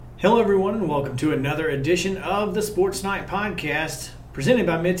Hello, everyone, and welcome to another edition of the Sports Night Podcast, presented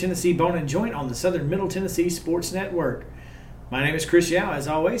by Mid-Tennessee Bone & Joint on the Southern Middle Tennessee Sports Network. My name is Chris Yao, as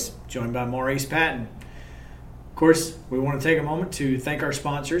always, joined by Maurice Patton. Of course, we want to take a moment to thank our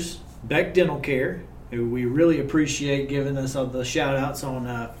sponsors, Beck Dental Care, who we really appreciate giving us all the shout-outs on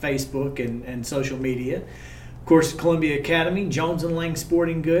Facebook and social media. Of course, Columbia Academy, Jones & Lang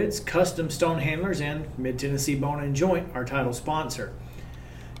Sporting Goods, Custom Stone Handlers, and Mid-Tennessee Bone & Joint, our title sponsor.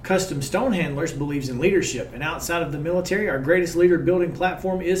 Custom Stone Handlers believes in leadership, and outside of the military, our greatest leader building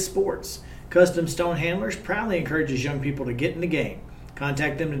platform is sports. Custom Stone Handlers proudly encourages young people to get in the game.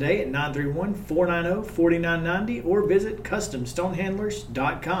 Contact them today at 931-490-4990 or visit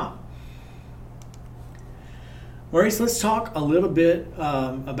CustomStonehandlers.com. Maurice, let's talk a little bit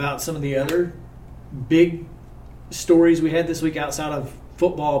about some of the other big stories we had this week outside of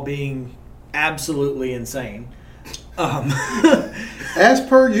football being absolutely insane. As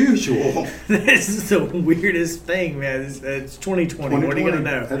per usual. This is the weirdest thing, man. It's 2020. What are you going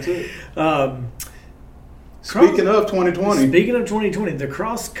to know? That's it. Speaking of 2020. The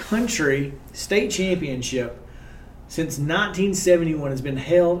cross-country state championship since 1971 has been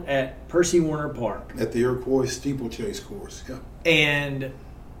held at Percy Warner Park. At the Iroquois steeplechase course, yeah. And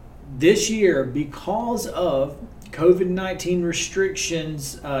this year, because of COVID-19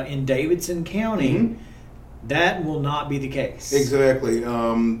 restrictions in Davidson County, that will not be the case. Exactly.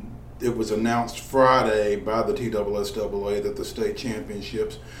 It was announced Friday by the TSSAA that the state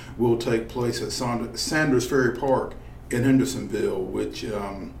championships will take place at Sanders Ferry Park in Hendersonville, which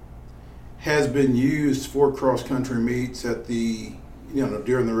has been used for cross-country meets at the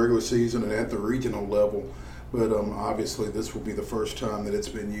during the regular season and at the regional level. But obviously, this will be the first time that it's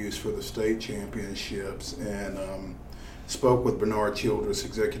been used for the state championships. And spoke with Bernard Childress,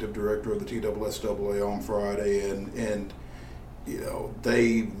 executive director of the TSSAA, on Friday, and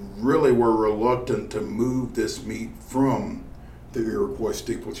they really were reluctant to move this meet from the Iroquois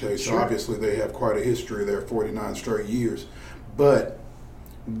steeplechase. Sure. Obviously, they have quite a history there, 49 straight years. But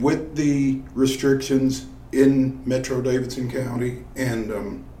with the restrictions in Metro Davidson County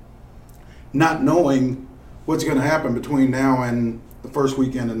and not knowing what's going to happen between now and the first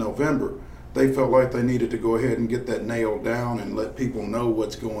weekend in November, they felt like they needed to go ahead and get that nailed down and let people know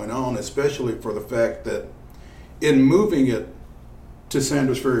what's going on, especially for the fact that in moving it to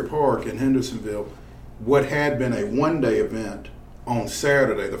Sanders Ferry Park in Hendersonville, what had been a one-day event on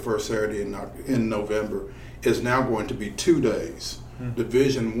Saturday, the first Saturday in November, is now going to be 2 days.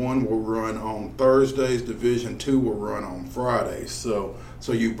 Division I will run on Thursdays, Division II will run on Fridays. So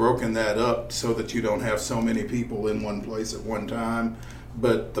you've broken that up so that you don't have so many people in one place at one time.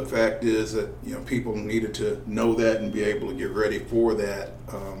 But the fact is that people needed to know that and be able to get ready for that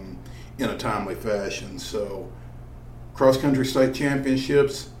in a timely fashion. So, cross country state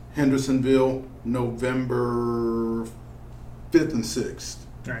championships, Hendersonville, November 5th and 6th.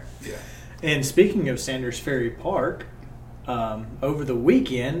 Right. Yeah. And speaking of Sanders Ferry Park, over the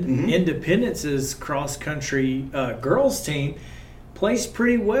weekend, Independence's cross country girls team placed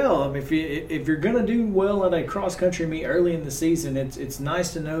pretty well. I mean, if you're going to do well at a cross-country meet early in the season, it's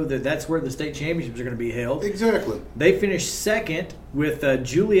nice to know that that's where the state championships are going to be held. Exactly. They finished second with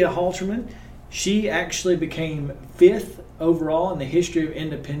Julia Halterman. She actually became fifth overall in the history of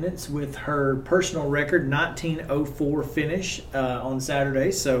Independence with her personal record, 1904 finish on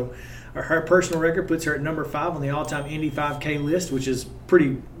Saturday. So her personal record puts her at number 5 on the all-time Indy 5K list, which is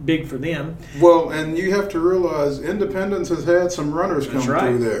pretty big for them. Well, and you have to realize Independence has had some runners come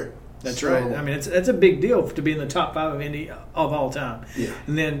through there. That's right. I mean, it's a big deal to be in the top 5 of Indy of all time. Yeah.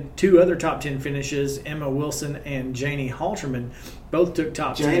 And then 2 other top 10 finishes, Emma Wilson and Janie Halterman, both took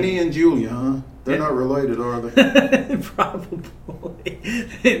top 10. Janie and Julia, huh? They're not related, are they? Probably.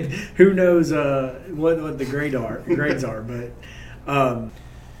 Who knows what the grades are, but.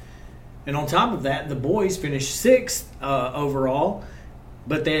 And on top of that, the boys finished 6th overall,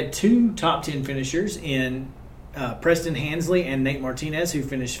 but they had 2 top 10 finishers in Preston Hansley and Nate Martinez, who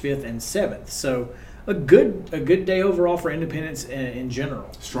finished 5th and 7th. So a good day overall for Independence in general.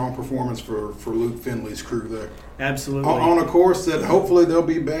 Strong performance for Luke Finley's crew there. Absolutely. On a course that hopefully they'll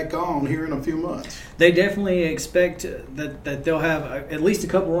be back on here in a few months. They definitely expect that they'll have at least a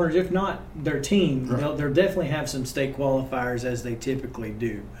couple runners, if not their team. Right. They'll definitely have some state qualifiers as they typically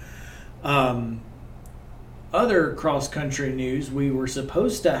do. Other cross-country news, we were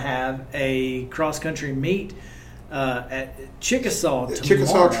supposed to have a cross-country meet at Chickasaw tomorrow.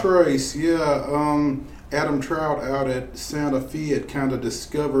 Chickasaw Trace, yeah. Adam Trout out at Santa Fe had kind of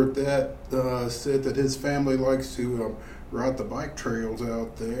discovered that, said that his family likes to ride the bike trails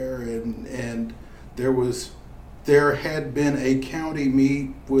out there, and there was there had been a county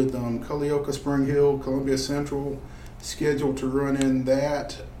meet with Culleoka, Spring Hill, Columbia Central scheduled to run in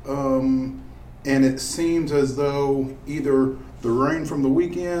that. And it seems as though either the rain from the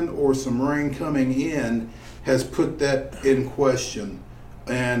weekend or some rain coming in has put that in question.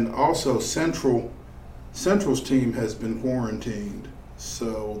 And also Central's team has been quarantined,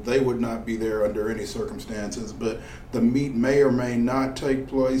 so they would not be there under any circumstances. But the meet may or may not take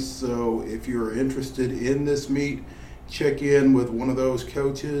place, so if you're interested in this meet, check in with one of those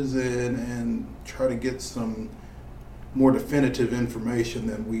coaches and try to get some more definitive information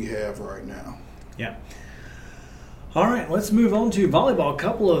than we have right now. Yeah. All right, let's move on to volleyball.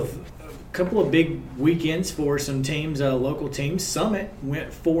 Couple of big weekends for some teams, local teams. Summit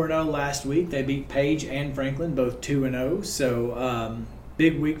went 4-0 last week. They beat Page and Franklin, both 2-0. So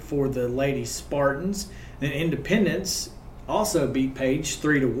big week for the Lady Spartans. Then Independence also beat Page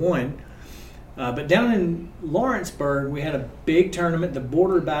 3-1. But down in Lawrenceburg, we had a big tournament. The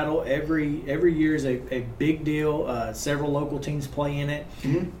Border Battle every year is a big deal. Several local teams play in it,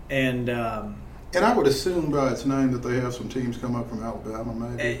 and I would assume by its name that they have some teams come up from Alabama,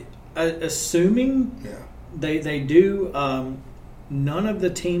 maybe. Assuming they do, none of the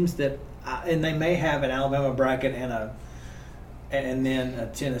teams that and they may have an Alabama bracket and then a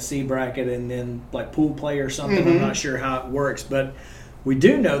Tennessee bracket and then like pool play or something. I'm not sure how it works, but we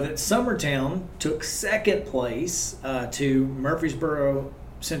do know that Summertown took second place to Murfreesboro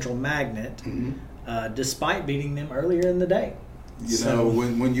Central Magnet, despite beating them earlier in the day. You know,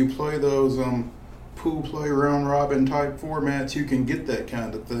 when you play those pool play round robin type formats, you can get that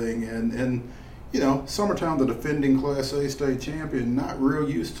kind of thing. And you know, Summertown, the defending Class A state champion, not real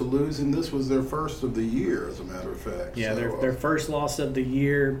used to losing. This was their first of the year, as a matter of fact. Yeah, so, their first loss of the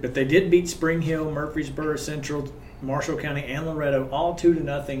year, but they did beat Spring Hill, Murfreesboro Central, Marshall County, and Loretto, all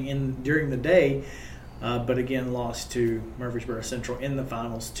 2-0 during the day. But again, lost to Murfreesboro Central in the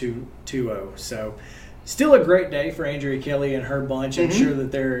finals 2-0. So still a great day for Andrea Kelly and her bunch. I'm sure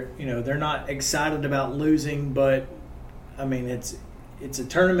that they're not excited about losing, but I mean it's a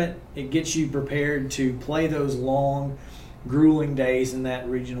tournament. It gets you prepared to play those long, grueling days in that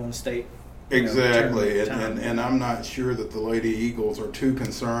regional and state. Exactly, and I'm not sure that the Lady Eagles are too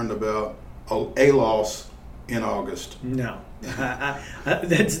concerned about a loss in August. No. I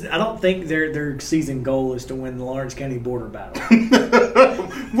don't think their season goal is to win the Lawrence County Border Battle.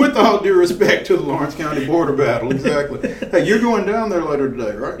 With all due respect to the Lawrence County Border Battle, exactly. Hey, you're going down there later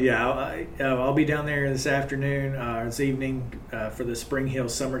today, right? Yeah, I'll be down there this afternoon, this evening, for the Spring Hill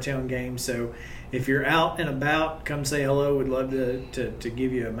Summertown game. So if you're out and about, come say hello. We'd love to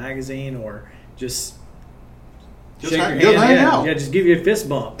give you a magazine or just shake your hand. Hang out. Yeah, just give you a fist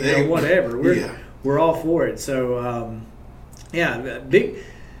bump, whatever. We're all for it. So,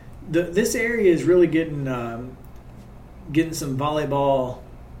 this area is really getting some volleyball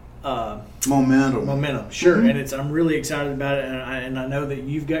momentum. Sure, and I'm really excited about it, and I know that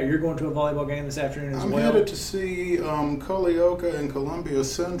you're going to a volleyball game this afternoon as well. I'm headed to see Culleoka and Columbia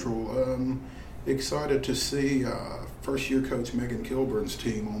Central. Excited to see first-year coach Megan Kilburn's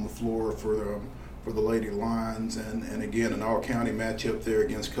team on the floor for the Lady Lions, and again an all-county matchup there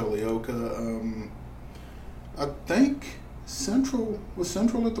against Culleoka. I think Central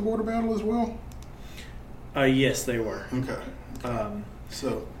at the Border Battle as well. Yes, they were. Okay.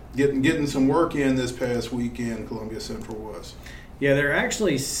 So getting some work in this past weekend, Columbia Central was. Yeah, there are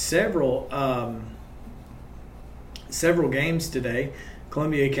actually several games today.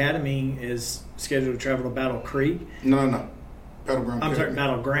 Columbia Academy is scheduled to travel to Battle Creek. No. Battleground. I'm sorry,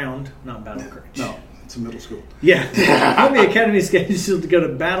 Battleground, not Battle Creek. No, it's a middle school. Yeah. Columbia Academy is scheduled to go to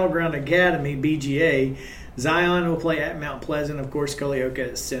Battleground Academy, BGA. Zion will play at Mount Pleasant, of course, Culleoka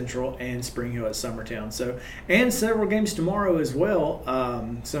at Central, and Spring Hill at Summertown. So, and several games tomorrow as well.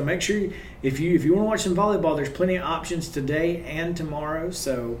 So make sure if you want to watch some volleyball, there's plenty of options today and tomorrow.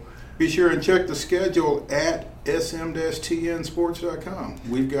 So be sure and check the schedule at sm-tnsports.com.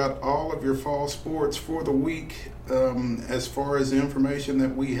 We've got all of your fall sports for the week as far as the information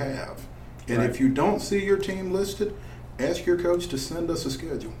that we have. And right. If you don't see your team listed, ask your coach to send us a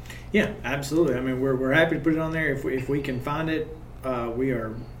schedule. Yeah, absolutely. I mean, we're happy to put it on there if we can find it. We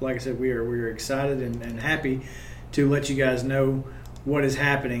are, like I said, we are excited and happy to let you guys know what is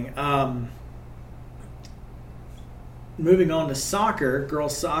happening. Moving on to soccer,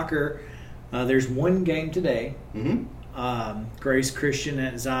 girls soccer. There's one game today. Grace Christian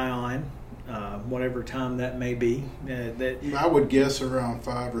at Zion, whatever time that may be. I would guess around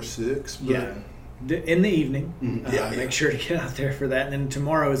 5 or 6. But yeah. In the evening. Make sure to get out there for that. And then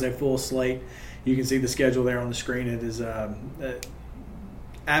tomorrow is a full slate. You can see the schedule there on the screen. It is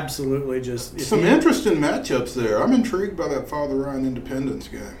absolutely. Just some interesting matchups there. I'm intrigued by that Father Ryan Independence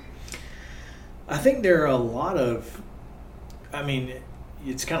game. I think there are a lot of. I mean,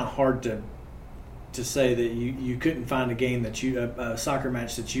 it's kind of hard to say that you couldn't find a game that a soccer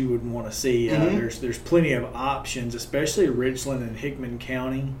match that you would want to see. There's plenty of options, especially Richland and Hickman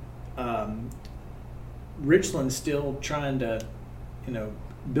County. Richland's still trying to,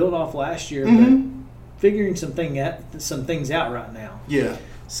 build off last year, but figuring some things out right now. Yeah.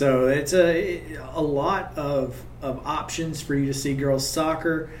 So it's a lot of options for you to see girls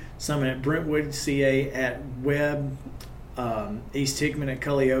soccer. Some at Brentwood, CA at Webb, East Hickman at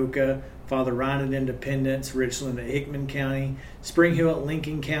Cullioca, Father Ryan at Independence, Richland at Hickman County, Spring Hill at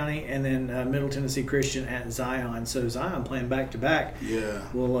Lincoln County, and then Middle Tennessee Christian at Zion. So Zion playing back to back. Yeah.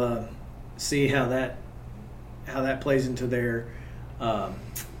 We'll see how that plays into their.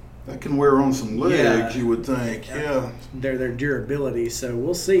 That can wear on some legs, you would think. Yeah. Their durability. So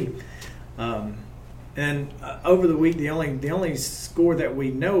we'll see. And over the week, the only score that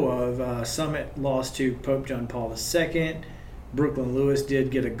we know of, Summit lost to Pope John Paul II. Brooklyn Lewis did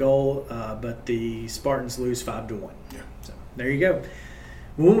get a goal, but the Spartans lose 5-1. Yeah. So there you go.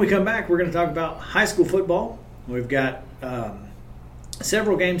 When we come back, we're going to talk about high school football. We've got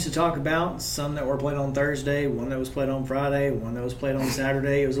several games to talk about. Some that were played on Thursday, one that was played on Friday, one that was played on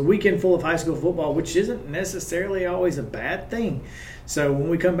Saturday. It was a weekend full of high school football, which isn't necessarily always a bad thing. So when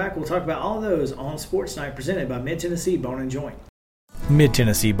we come back, we'll talk about all of those on Sports Night, presented by Mid-Tennessee Bone & Joint.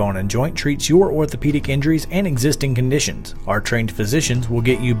 Mid-Tennessee Bone & Joint treats your orthopedic injuries and existing conditions. Our trained physicians will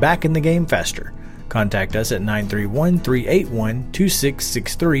get you back in the game faster. Contact us at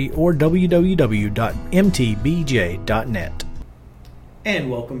 931-381-2663 or www.mtbj.net.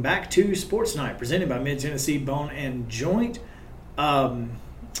 And welcome back to Sports Night, presented by Mid-Tennessee Bone & Joint.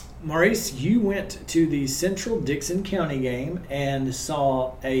 Maurice, you went to the Central Dixon County game and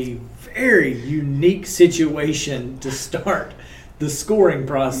saw a very unique situation to start the scoring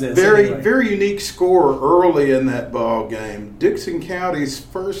process. Very unique score early in that ball game. Dixon County's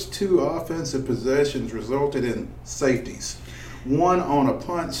first two offensive possessions resulted in safeties. One on a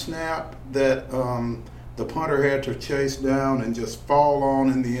punt snap that the punter had to chase down and just fall on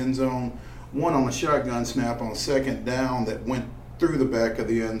in the end zone. One on a shotgun snap on second down that went through the back of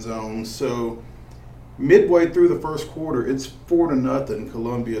the end zone. So midway through the first quarter, it's 4-0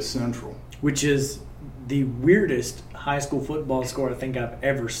 Columbia Central. Which is the weirdest high school football score I think I've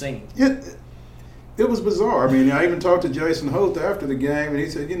ever seen. It was bizarre. I mean, I even talked to Jason Hoth after the game, and he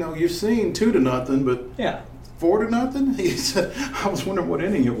said, you've seen 2-0, but yeah, 4-0? He said, I was wondering what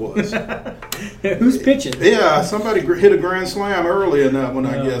inning it was. Who's pitching? Yeah, somebody hit a grand slam early in that one,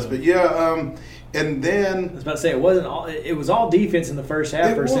 I guess. But yeah, and then I was about to say it was all defense in the first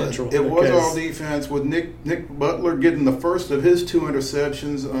half for Central. It was all defense with Nick Butler getting the first of his 2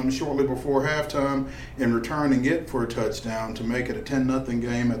 interceptions shortly before halftime and returning it for a touchdown to make it a 10-0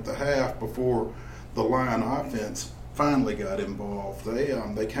 game at the half before the Lion offense finally got involved.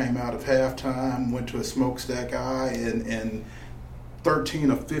 They came out of halftime, went to a smokestack eye, and 13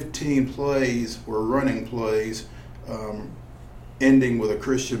 of 15 plays were running plays. Ending with a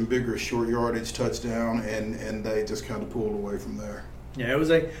Christian Bigger short yardage touchdown, and they just kind of pulled away from there. Yeah, it was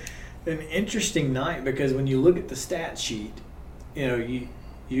an interesting night because when you look at the stat sheet, you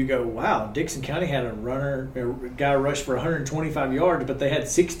go, wow, Dixon County had a guy rush for 125 yards, but they had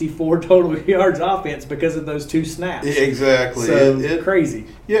 64 total yards offense because of those 2 snaps. Exactly. So crazy.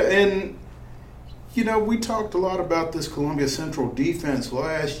 Yeah, and we talked a lot about this Columbia Central defense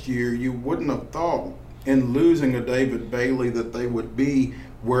last year. You wouldn't have thought in losing a David Bailey that they would be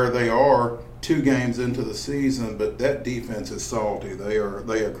where they are 2 games into the season, but that defense is salty. They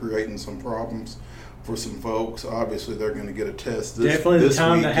are creating some problems for some folks. Obviously, they're going to get a test this Definitely the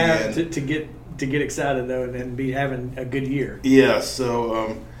time weekend. to have to get excited though, and be having a good year. Yeah.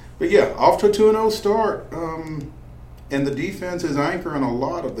 So, but yeah, off to a 2-0 start, and the defense is anchoring a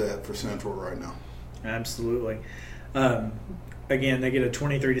lot of that for Central right now. Absolutely. Again, they get a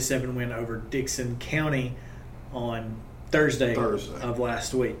 23-7 win over Dixon County on Thursday of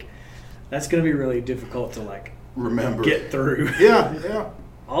last week. That's going to be really difficult to remember, get through. Yeah.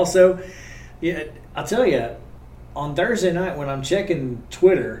 Also, I'll tell you, on Thursday night when I'm checking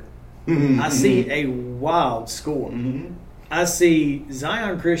Twitter, I see a wild score. Mm-hmm. I see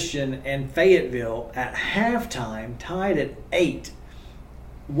Zion Christian and Fayetteville at halftime tied at 8.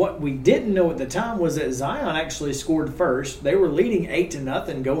 What we didn't know at the time was that Zion actually scored first. They were leading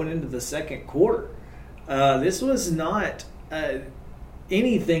 8-0 going into the second quarter. This was not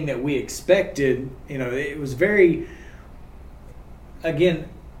anything that we expected. It was very, again,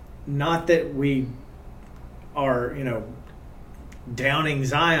 not that we are, downing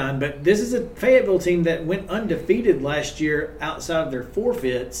Zion, but this is a Fayetteville team that went undefeated last year outside of their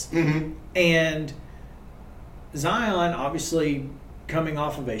forfeits. Mm-hmm. And Zion, obviously, coming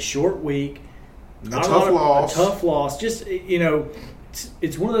off of a short week. A tough loss. Just,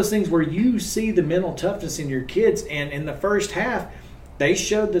 it's one of those things where you see the mental toughness in your kids. And in the first half, they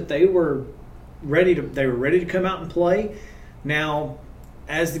showed that they were ready to come out and play. Now,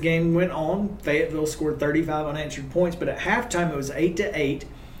 as the game went on, Fayetteville scored 35 unanswered points, but at halftime it was 8-8.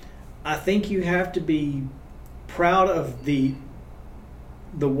 I think you have to be proud of the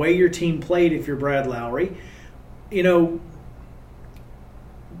way your team played if you're Brad Lowry.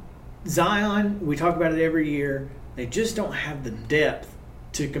 Zion, we talk about it every year, they just don't have the depth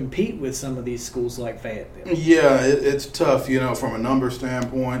to compete with some of these schools like Fayetteville. Yeah, it's tough, from a number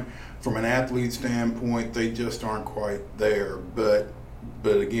standpoint, from an athlete standpoint, they just aren't quite there. But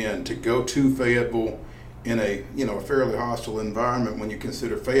again, to go to Fayetteville in a fairly hostile environment when you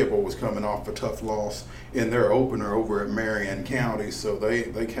consider Fayetteville was coming off a tough loss in their opener over at Marion County, so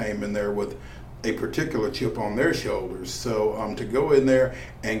they came in there with a particular chip on their shoulders. So to go in there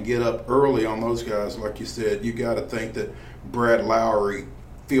and get up early on those guys, like you said, you got to think that Brad Lowry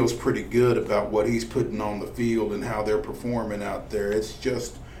feels pretty good about what he's putting on the field and how they're performing out there. It's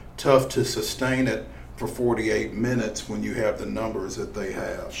just tough to sustain it for 48 minutes when you have the numbers that they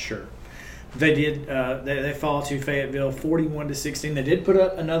have. Sure. They did. They fall to Fayetteville 41-16. They did put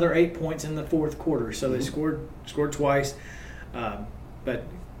up another 8 points in the fourth quarter, so they scored twice. But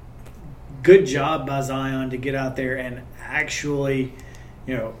good job by Zion to get out there and actually,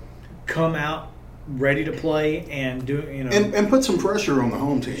 come out ready to play and do. And put some pressure on the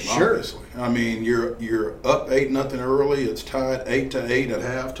home team. Sure. Obviously, I mean you're up 8-0 early. It's tied 8-8 at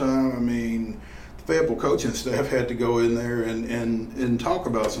halftime. I mean, Fayetteville coaching staff had to go in there and talk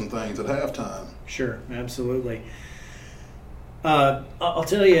about some things at halftime. Sure, absolutely. I'll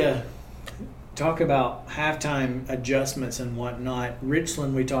tell you, talk about halftime adjustments and whatnot.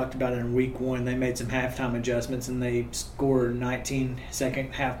 Richland, we talked about in week 1, they made some halftime adjustments and they scored 19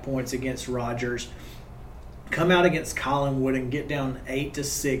 second half points against Rogers. Come out against Collinwood and get down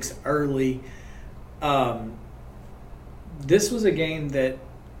 8-6 early. This was a game that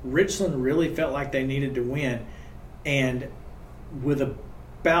Richland really felt like they needed to win, and with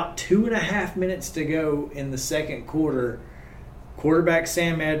about 2.5 minutes to go in the second quarter, quarterback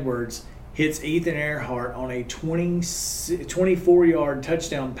Sam Edwards hits Ethan Earhart on a 24-yard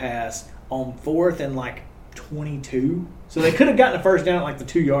touchdown pass on 4th and 22. So they could have gotten a first down at the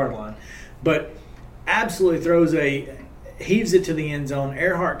 2-yard line, but absolutely heaves it to the end zone.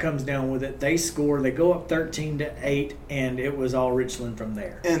 Earhart comes down with it. They score. They go up 13-8, and it was all Richland from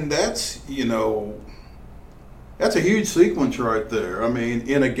there. And that's a huge sequence right there. I mean,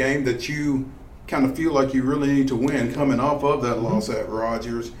 in a game that you kind of feel like you really need to win, coming off of that loss at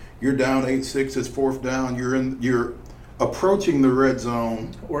Rogers, you're down 8-6. It's 4th down. You're approaching the red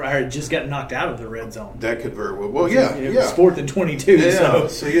zone. Or I just got knocked out of the red zone. That could very well. Well, yeah. It was 4th and 22. Yeah,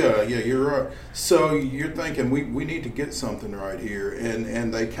 so you're right. So you're thinking we need to get something right here.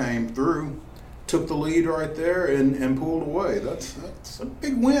 And they came through, took the lead right there, and pulled away. That's a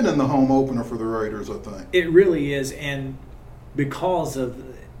big win in the home opener for the Raiders, I think. It really is. And because of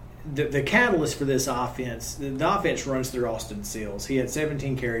the catalyst for this offense, the offense runs through Austin Seals. He had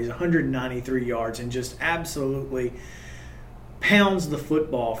 17 carries, 193 yards, and just absolutely pounds the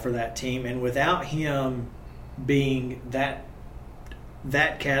football for that team. And without him being that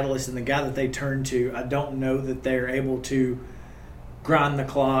catalyst and the guy that they turn to, I don't know that they're able to grind the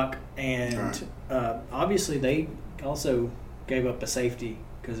clock. And obviously they also gave up a safety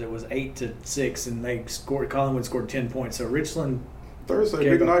because it was 8-6, and Collinwood scored 10 points. So Richland Thursday,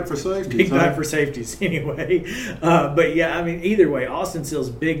 big night for safeties. Big night for safeties, anyway. But yeah, I mean, either way, Austin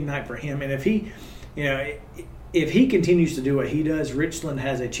Seals, big night for him. And if he continues to do what he does, Richland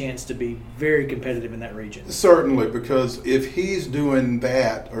has a chance to be very competitive in that region. Certainly, because if he's doing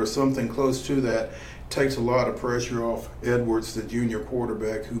that or something close to that, it takes a lot of pressure off Edwards, the junior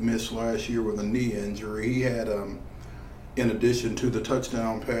quarterback who missed last year with a knee injury. He had, in addition to the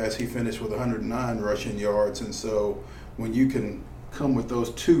touchdown pass, he finished with 109 rushing yards. And so when you can come with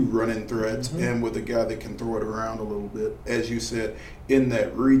those two running threats and with a guy that can throw it around a little bit, as you said, in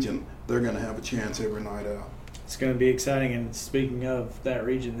that region, they're going to have a chance every night out. It's going to be exciting. And speaking of that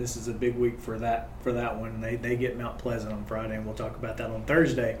region, this is a big week for that one. They get Mount Pleasant on Friday, and we'll talk about that on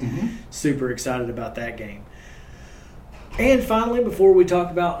Thursday. Super excited about that game. And finally, before we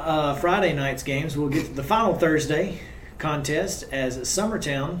talk about Friday night's games, we'll get to the final Thursday contest as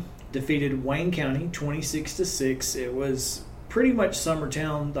Summertown defeated Wayne County 26-6. It was pretty much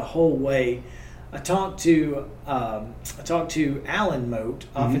Summertown the whole way. I talked to Alan Moat,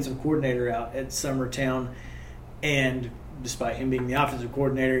 offensive coordinator out at Summertown, and despite him being the offensive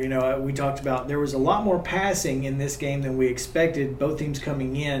coordinator, we talked about there was a lot more passing in this game than we expected. Both teams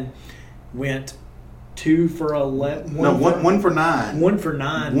coming in went 2 for 11. 1 for 9. 1 for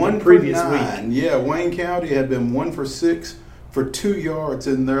 9 1 the previous for 9. week. Yeah, Wayne County had been 1 for 6 for 2 yards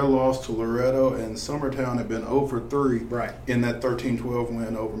in their loss to Loretto, and Summertown had been 0 for 3 in that 13-12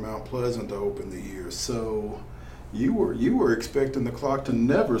 win over Mount Pleasant to open the year. So you were expecting the clock to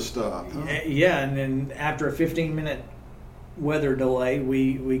never stop. Huh? Yeah, and then after a 15-minute weather delay,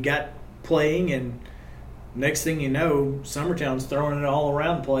 we got playing, and next thing you know, Summertown's throwing it all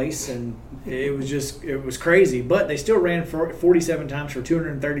around the place, and it was crazy. But they still ran 47 times for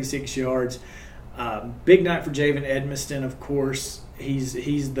 236 yards. Big night for Javen Edmiston, of course.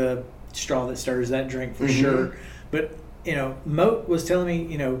 He's the straw that stirs that drink for sure. But Moat was telling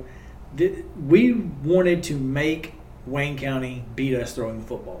me, we wanted to make Wayne County beat us throwing the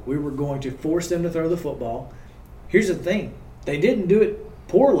football. We were going to force them to throw the football. Here's the thing: they didn't do it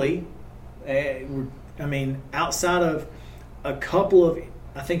poorly. Outside of a couple of,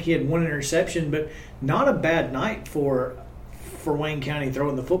 I think he had 1 interception, but not a bad night for Wayne County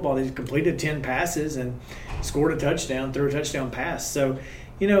throwing the football. They completed 10 passes and scored a touchdown, threw a touchdown pass. So,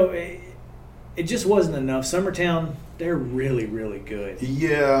 it just wasn't enough. Summertown, they're really, really good.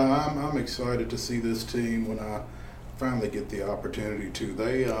 Yeah, I'm excited to see this team when I finally get the opportunity to.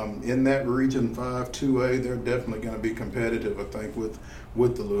 They in that Region 5 2A, they're definitely going to be competitive, I think, with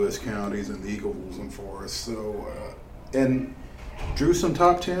the Lewis counties and the Eagle Bulls and Forest. So and drew some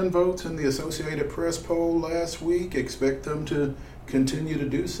top 10 votes in the Associated Press poll last week. Expect them to continue to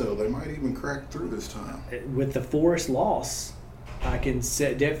do so. They might even crack through this time. With the Forest loss, I can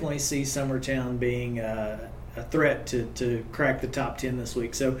definitely see Summertown being a threat to crack the top 10 this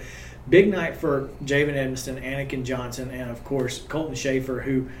week. So big night for Javen Edmiston, Anakin Johnson, and of course Colton Schaefer,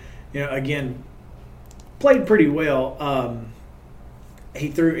 who, again, played pretty well.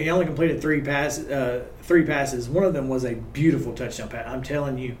 He only completed 3 passes. One of them was a beautiful touchdown pass. I'm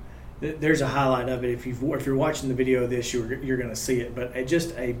telling you, there's a highlight of it. If you're watching the video of this, you're going to see it. But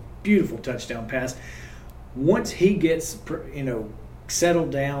just a beautiful touchdown pass. Once he gets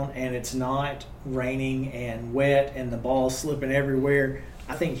settled down and it's not raining and wet and the ball's slipping everywhere,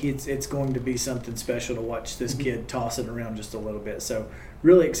 I think it's going to be something special to watch this kid toss it around just a little bit. So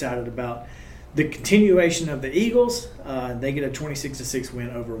really excited about the continuation of the Eagles. They get a 26-6 win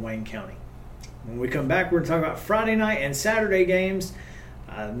over Wayne County. When we come back, we're going to talk about Friday night and Saturday games.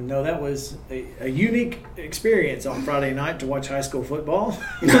 I know that was a unique experience on Friday night to watch high school football.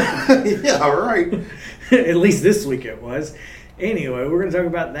 Yeah, all right. At least this week it was. Anyway, we're going to talk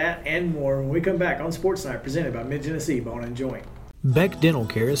about that and more when we come back on Sports Night, presented by Mid-Tennessee Bone and Joint. Beck Dental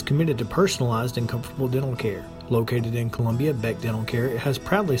Care is committed to personalized and comfortable dental care. Located in Columbia, Beck Dental Care has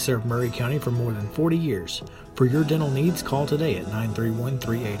proudly served Murray County for more than 40 years. For your dental needs, call today at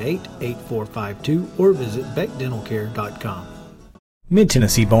 931-388-8452 or visit beckdentalcare.com.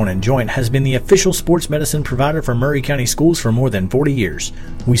 Mid-Tennessee Bone and Joint has been the official sports medicine provider for Murray County Schools for more than 40 years.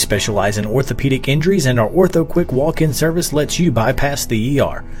 We specialize in orthopedic injuries, and our Ortho Quick walk-in service lets you bypass the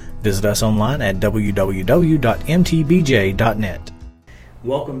ER. Visit us online at www.mtbj.net.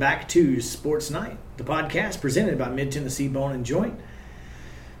 Welcome back to Sports Night, the podcast presented by Mid-Tennessee Bone and Joint.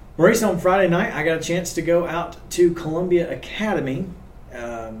 Maurice, on Friday night, I got a chance to go out to Columbia Academy.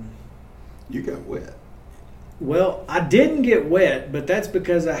 You got wet. Well, I didn't get wet, but that's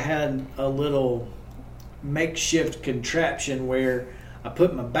because I had a little makeshift contraption where I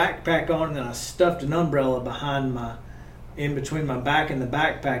put my backpack on and then I stuffed an umbrella in between my back and the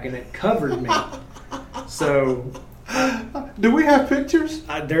backpack, and it covered me. So, do we have pictures?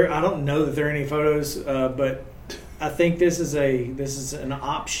 I don't know that there are any photos, but I think this is an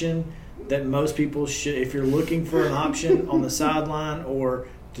option that most people should. If you're looking for an option on the sideline or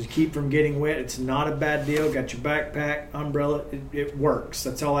to keep from getting wet, it's not a bad deal. Got your backpack, umbrella, it works.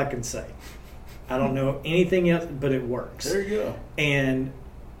 That's all I can say. I don't know anything else, but it works. There you go. And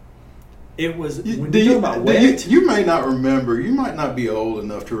it was, you may not remember, you might not be old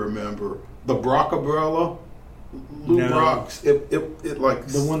enough to remember the Brock umbrella. Lou Brock's, it like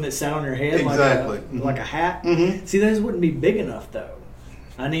the one that sat on your head, exactly, like a hat. Mm-hmm. See, those wouldn't be big enough though.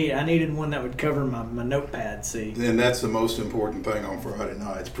 I needed one that would cover my notepad. See, and that's the most important thing on Friday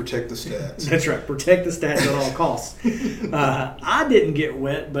nights: protect the stats. That's right, protect the stats at all costs. I didn't get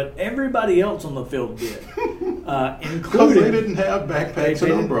wet, but everybody else on the field did, including because they didn't have backpacks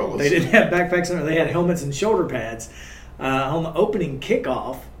and umbrellas. They didn't have backpacks and they had helmets and shoulder pads. On the opening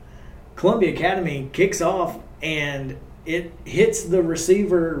kickoff, Columbia Academy kicks off, and it hits the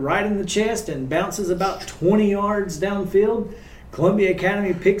receiver right in the chest and bounces about 20 yards downfield. Columbia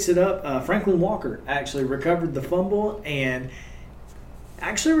Academy picks it up. Franklin Walker actually recovered the fumble and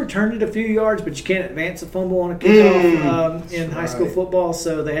actually returned it a few yards, but you can't advance a fumble on a kickoff in high school football,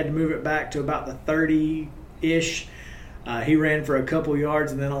 so they had to move it back to about the 30-ish. He ran for a couple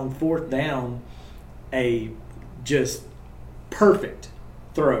yards, and then on fourth down, a just perfect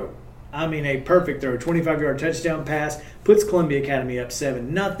throw. I mean, a perfect throw. 25-yard touchdown pass puts Columbia Academy up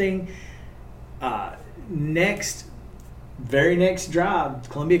 7-0. Very next drive,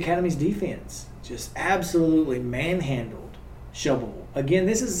 Columbia Academy's defense just absolutely manhandled Shelbyville. Again,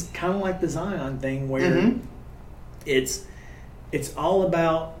 this is kind of like the Zion thing where it's all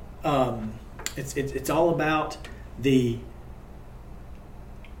about it's all about the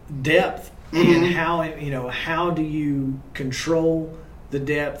depth and how do you control the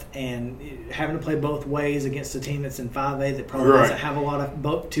depth and having to play both ways against a team that's in 5A that probably doesn't have a lot of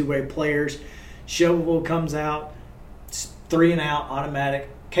both two-way players. Shelbyville comes out, 3 and out, automatic.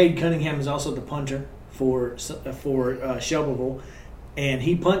 Cade Cunningham is also the punter for Shelbyville, and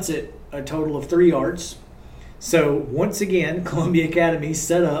he punts it a total of 3 yards. So once again, Columbia Academy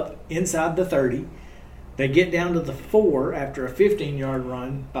set up inside the 30. They get down to the 4 after a 15-yard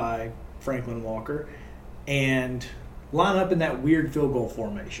run by Franklin Walker, and line up in that weird field goal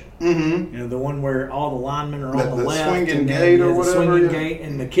formation. Mm-hmm. You know, the one where all the linemen are on the left. Swinging gate or whatever. The swinging gate,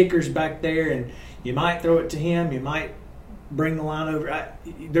 and the kicker's back there, and you might throw it to him, you might bring the line over.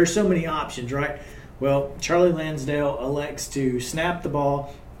 There's so many options, right? Well, Charlie Lansdale elects to snap the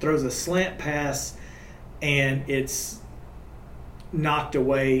ball, throws a slant pass, and it's knocked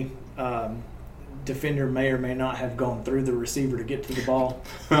away. Defender may or may not have gone through the receiver to get to the ball.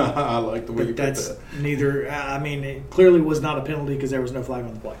 I like the way you put that. Neither. I mean, it clearly was not a penalty because there was no flag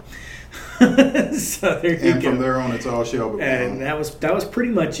on the play. So there you go. And from there on, it's all Shelby. And that was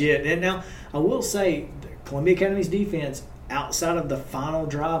pretty much it. And now I will say, Columbia Academy's defense, outside of the final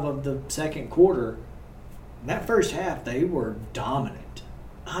drive of the second quarter, that first half they were dominant.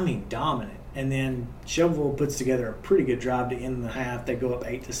 I mean, dominant. And then Shelbyville puts together a pretty good drive to end the half. They go up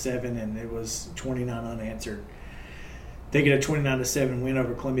 8-7, and it was 29 unanswered. They get a 29-7 win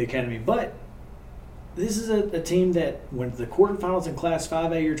over Columbia Academy. But this is a team that went to the quarterfinals in Class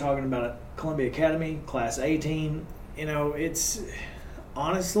 5A. You're talking about a Columbia Academy, Class A team. You know, it's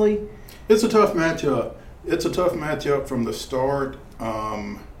honestly... It's a tough matchup. It's a tough matchup from the start.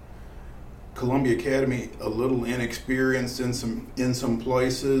 Columbia Academy a little inexperienced in some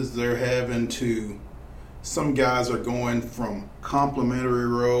places. They're having to. Some guys are going from complementary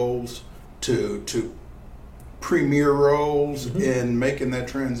roles to premier roles and making that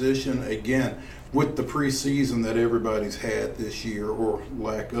transition again with the preseason that everybody's had this year or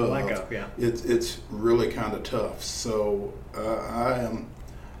lack of. Yeah. It's really kind of tough. So I am.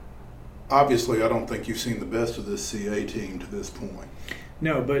 Obviously, I don't think you've seen the best of this CA team to this point.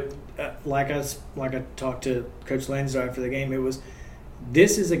 No, but like I talked to Coach Lansdale after the game,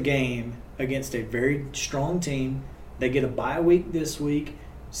 this is a game against a very strong team. They get a bye week this week,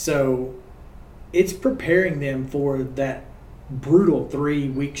 so it's preparing them for that brutal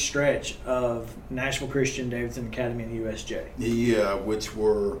 3-week stretch of Nashville Christian, Davidson Academy, and USJ. Yeah, which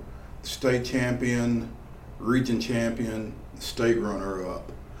were state champion, region champion, state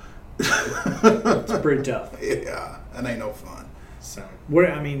runner-up. It's pretty tough. Yeah, that ain't no fun. So,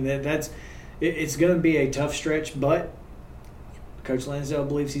 it's going to be a tough stretch, but Coach Lansdale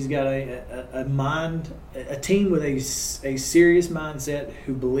believes he's got a team with a serious mindset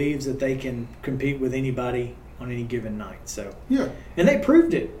who believes that they can compete with anybody on any given night. So, yeah, and they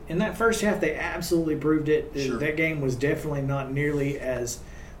proved it in that first half. They absolutely proved it. Sure. That game was definitely not nearly as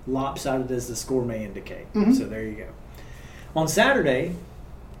lopsided as the score may indicate. Mm-hmm. So there you go. On Saturday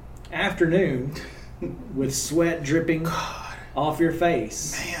afternoon, with sweat dripping off your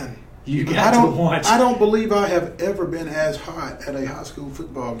face. Man, you got to watch. I don't believe I have ever been as hot at a high school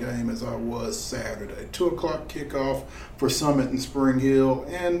football game as I was Saturday. 2:00 kickoff for Summit and Spring Hill.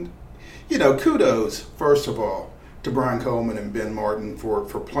 And, kudos, first of all, to Brian Coleman and Ben Martin for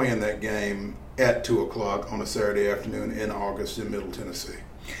playing that game at 2:00 on a Saturday afternoon in August in Middle Tennessee.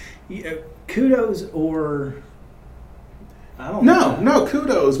 Yeah, kudos or... I don't know. No,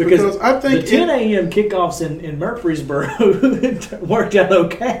 kudos because I think the 10 a.m. kickoffs in Murfreesboro worked out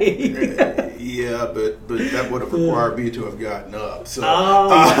okay. Yeah, but that would have required me to have gotten up. So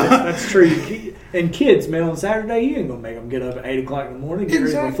that's true. And kids, man, on Saturday you ain't gonna make them get up at 8:00 in the morning to get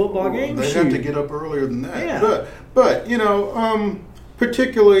ready for a football game. They have to get up earlier than that. Yeah. But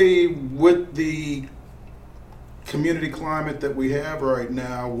particularly with the community climate that we have right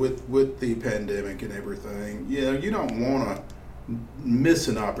now with the pandemic and everything, you don't want to miss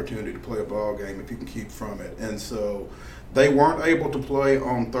an opportunity to play a ball game if you can keep from it. And so they weren't able to play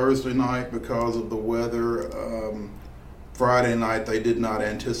on Thursday night because of the weather. Friday night they did not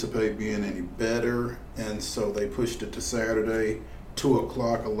anticipate being any better, and so they pushed it to Saturday. 2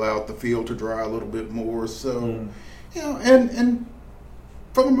 o'clock allowed the field to dry a little bit more. So, and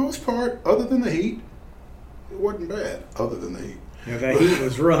for the most part, other than the heat, it wasn't bad. Other than the heat. Yeah, that heat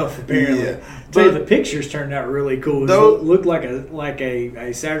was rough, apparently. Yeah. But the pictures turned out really cool. It looked like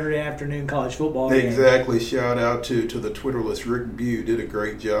a Saturday afternoon college football game. Exactly. Shout out to the Twitterless Rick Bew. Did a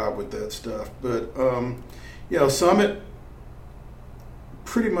great job with that stuff. But, Summit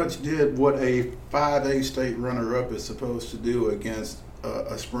pretty much did what a 5A state runner-up is supposed to do against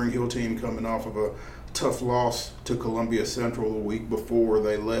a Spring Hill team coming off of a tough loss to Columbia Central the week before.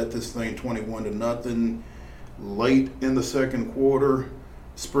 They led this thing 21-0. Late in the second quarter,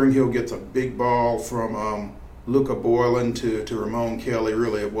 Spring Hill gets a big ball from Luca Boylan to Ramon Kelly.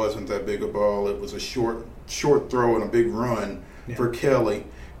 Really, it wasn't that big a ball. It was a short throw and a big run for Kelly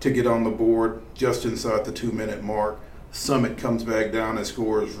to get on the board just inside the 2-minute mark. Summit comes back down and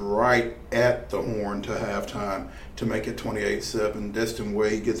scores right at the horn to halftime to make it 28-7. Destin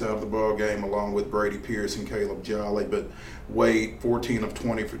Wade gets out of the ball game along with Brady Pierce and Caleb Jolly, but Wade 14 of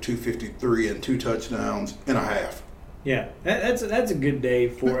 20 for 253 and 2 touchdowns in a half. Yeah, that's a good day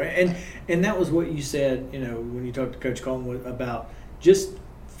for it, and that was what you said. When you talked to Coach Collingwood about just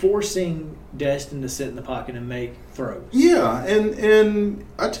forcing Destin to sit in the pocket and make throws. Yeah, and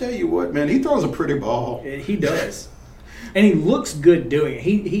I tell you what, man, he throws a pretty ball. He does. And he looks good doing it.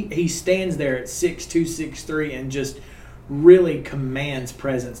 He stands there at 6'2", 6'3", and just really commands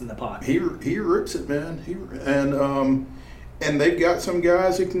presence in the pocket. He rips it, man. And they've got some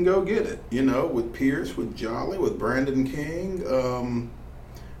guys who can go get it. With Pierce, with Jolly, with Brandon King,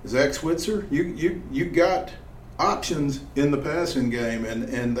 Zach Switzer. You got options in the passing game,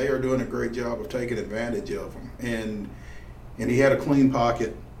 and they are doing a great job of taking advantage of them. And he had a clean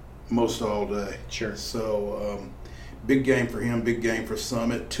pocket most all day. Sure. So. Big game for him, big game for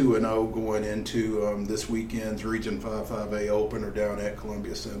Summit, 2-0 going into this weekend's Region 5-5A opener down at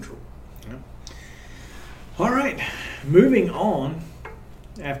Columbia Central. Yeah. All right, moving on.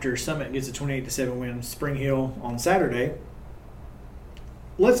 After Summit gets a 28-7 win, Spring Hill on Saturday,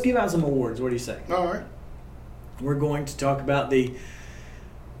 let's give out some awards. What do you say? All right. We're going to talk about the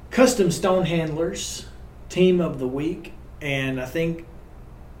Custom Stone Handlers Team of the Week, and I think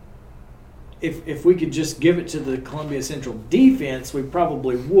If we could just give it to the Columbia Central defense, we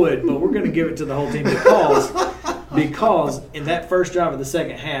probably would, but we're going to give it to the whole team because in that first drive of the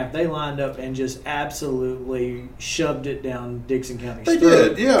second half, they lined up and just absolutely shoved it down Dickson County's throat.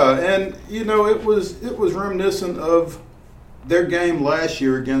 They did, yeah, and it was reminiscent of their game last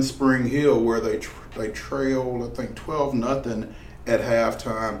year against Spring Hill, where they trailed, I think 12-0 at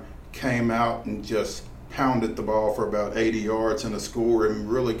halftime, came out and just pounded the ball for about 80 yards and a score, and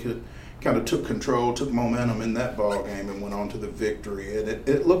really kind of took control, took momentum in that ball game, and went on to the victory. And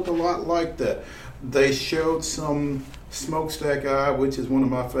it looked a lot like that. They showed some smokestack eye, which is one of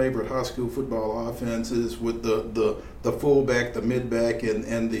my favorite high school football offenses, with the fullback, the midback,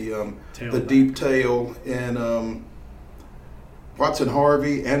 and the deep tail. And Watson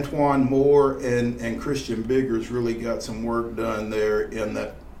Harvey, Antoine Moore, and Christian Biggers really got some work done there in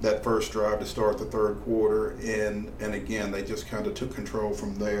that first drive to start the third quarter. And again, they just kind of took control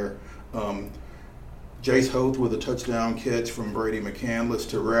from there. Jace Hoth with a touchdown catch from Brady McCandless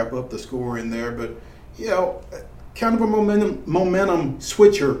to wrap up the scoring there. But, kind of a momentum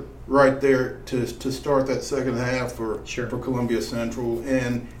switcher right there to start that second half for Columbia Central.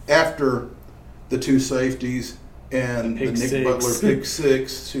 And after the 2 safeties and the Nick Butler pick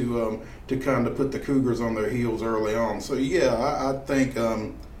six to kind of put the Cougars on their heels early on. So, I think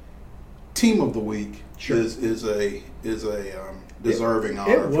Team of the Week is a deserving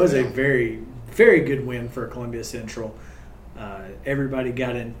honor. It was a very, very good win for Columbia Central. Everybody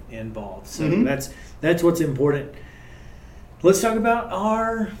got involved, so that's what's important. Let's talk about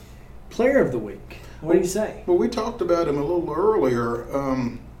our Player of the Week. What do you say? Well, we talked about him a little earlier.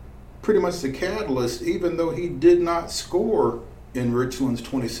 Pretty much the catalyst, even though he did not score in Richland's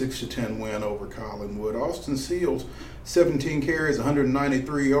 26-10 win over Collinwood. Austin Seals, 17 carries,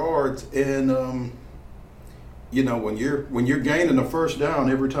 193 yards, and when you're gaining a first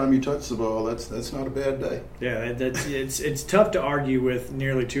down every time you touch the ball, that's not a bad day. Yeah, it's tough to argue with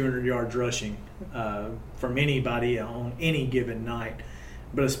nearly 200 yards rushing from anybody on any given night,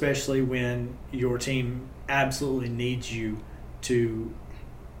 but especially when your team absolutely needs you to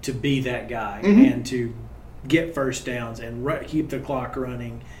be that guy and to get first downs and keep the clock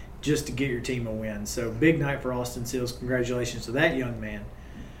running just to get your team a win. So big night for Austin Seals. Congratulations to that young man.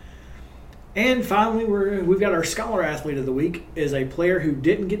 And finally, we've got our Scholar Athlete of the Week is a player who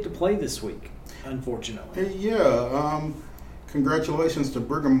didn't get to play this week, unfortunately. Yeah, congratulations to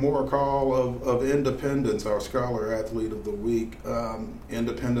Brigham Morcall of Independence, our Scholar Athlete of the Week.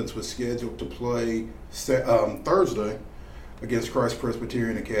 Independence was scheduled to play Thursday against Christ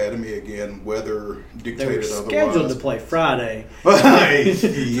Presbyterian Academy. Again, weather dictated They were otherwise. scheduled to play Friday.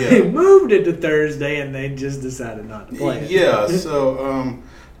 Yeah. They moved it to Thursday, and they just decided not to play it. Yeah, so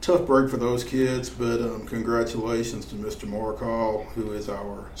tough break for those kids, but congratulations to Mr. Morcall, who is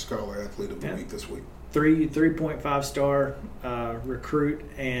our Scholar Athlete of the Week this week. 3.5 star recruit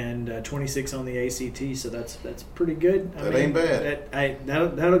and 26 on the ACT, so that's pretty good. That ain't bad.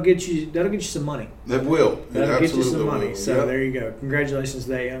 That'll get you some money. That will. That'll get you some money. Will. So yep. there you go. Congratulations to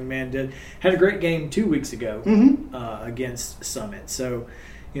that young man. Had a great game 2 weeks ago against Summit. So,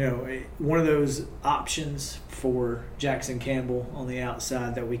 one of those options for Jackson Campbell on the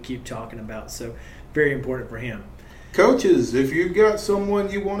outside that we keep talking about. So very important for him. Coaches, if you've got someone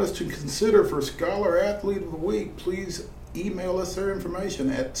you want us to consider for Scholar Athlete of the Week, please email us their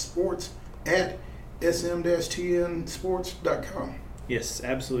information at sports@sm-tnsports.com. Yes,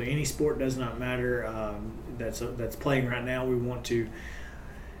 absolutely. Any sport does not matter that's playing right now. We want to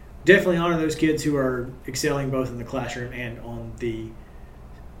definitely honor those kids who are excelling both in the classroom and on the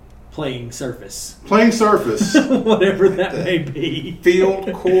playing surface. Whatever that may be.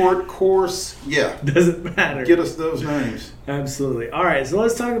 Field, court, course, yeah. Doesn't matter. Get us those names. Absolutely. All right, so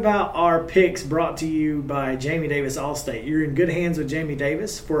let's talk about our picks brought to you by Jamie Davis Allstate. You're in good hands with Jamie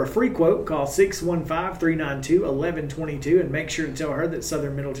Davis. For a free quote, call 615-392-1122 and make sure to tell her that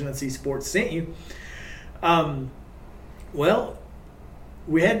Southern Middle Tennessee Sports sent you. Well,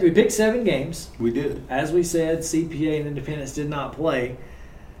 we picked 7 games. We did. As we said, CPA and Independence did not play.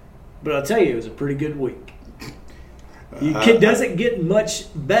 But I'll tell you, it was a pretty good week. It doesn't get much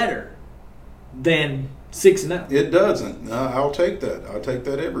better than 6-0. It doesn't. I'll take that. I'll take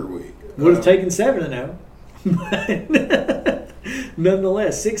that every week. Would have taken 7-0.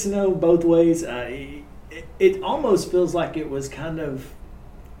 Nonetheless, 6-0 both ways. It almost feels like it was kind of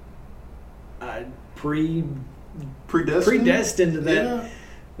predestined to that. Yeah.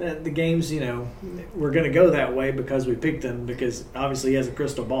 The games, we're going to go that way because we picked them, because obviously he has a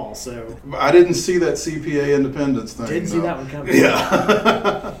crystal ball. So I didn't see that CPA Independence thing. Didn't see that one coming.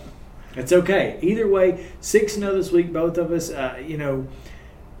 Yeah. It's okay. Either way, 6-0 this week, both of us.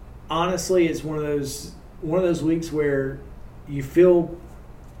 Honestly, it's one of those weeks where you feel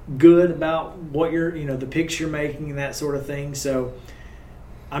good about what the picks you're making and that sort of thing. So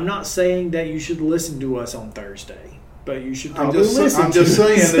I'm not saying that you should listen to us on Thursday, but you should probably listen. I'm just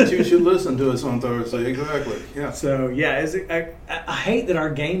saying that you should listen to us on Thursday. Exactly. Yeah. So yeah, I hate that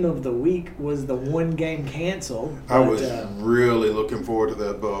our game of the week was the one game canceled. I was really looking forward to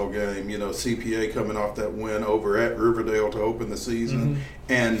that ball game. CPA coming off that win over at Riverdale to open the season,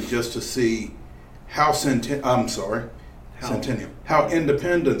 and just to see how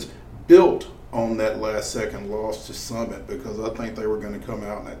Independence built on that last second loss to Summit, because I think they were going to come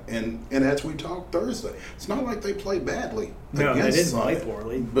out and as we talked Thursday, it's not like they played badly. No, they didn't play Summit,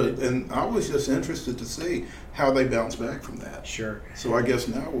 poorly. And I was just interested to see how they bounce back from that. Sure. So I guess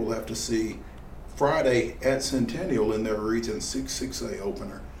now we'll have to see Friday at Centennial in their Region 6A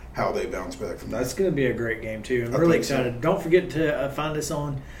opener, how they bounce back from that. That's going to be a great game too. I'm really excited. So. Don't forget to find us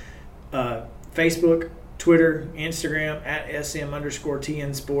on Facebook, Twitter, Instagram at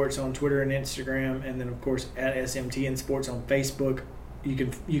SM_TN Sports on Twitter and Instagram, and then of course at SMTN Sports on Facebook.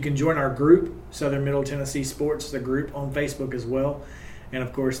 You can join our group, Southern Middle Tennessee Sports, the group on Facebook as well, and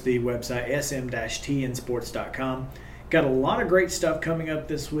of course the website sm-tnsports.com. Got a lot of great stuff coming up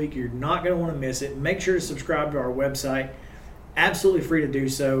this week. You're not going to want to miss it. Make sure to subscribe to our website. Absolutely free to do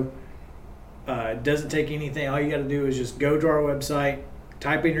so. It doesn't take anything. All you got to do is just go to our website,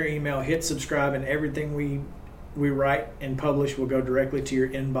 type in your email, hit subscribe, and everything we write and publish will go directly to your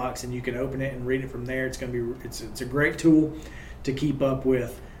inbox, and you can open it and read it from there. It's a great tool to keep up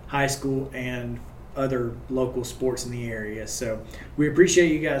with high school and other local sports in the area. So we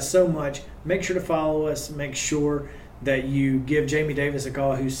appreciate you guys so much. Make sure to follow us. Make sure that you give Jamie Davis a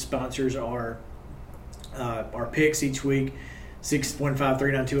call, who sponsors our picks each week.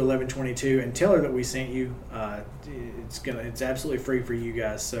 615-392-1122, and tell her that we sent you. It's absolutely free for you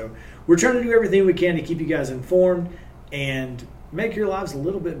guys. So we're trying to do everything we can to keep you guys informed and make your lives a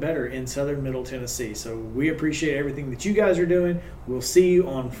little bit better in Southern Middle Tennessee. So we appreciate everything that you guys are doing. We'll see you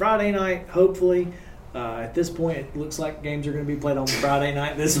on Friday night, hopefully, At this point, it looks like games are going to be played on Friday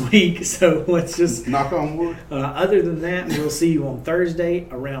night this week. So let's just knock on wood. Other than that, we'll see you on Thursday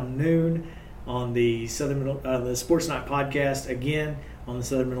around noon on the the Sports Night podcast, again on the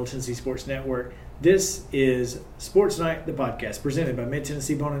Southern Middle Tennessee Sports Network. This is Sports Night, the podcast, presented by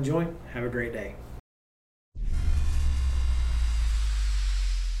Mid-Tennessee Bone and Joint. Have a great day.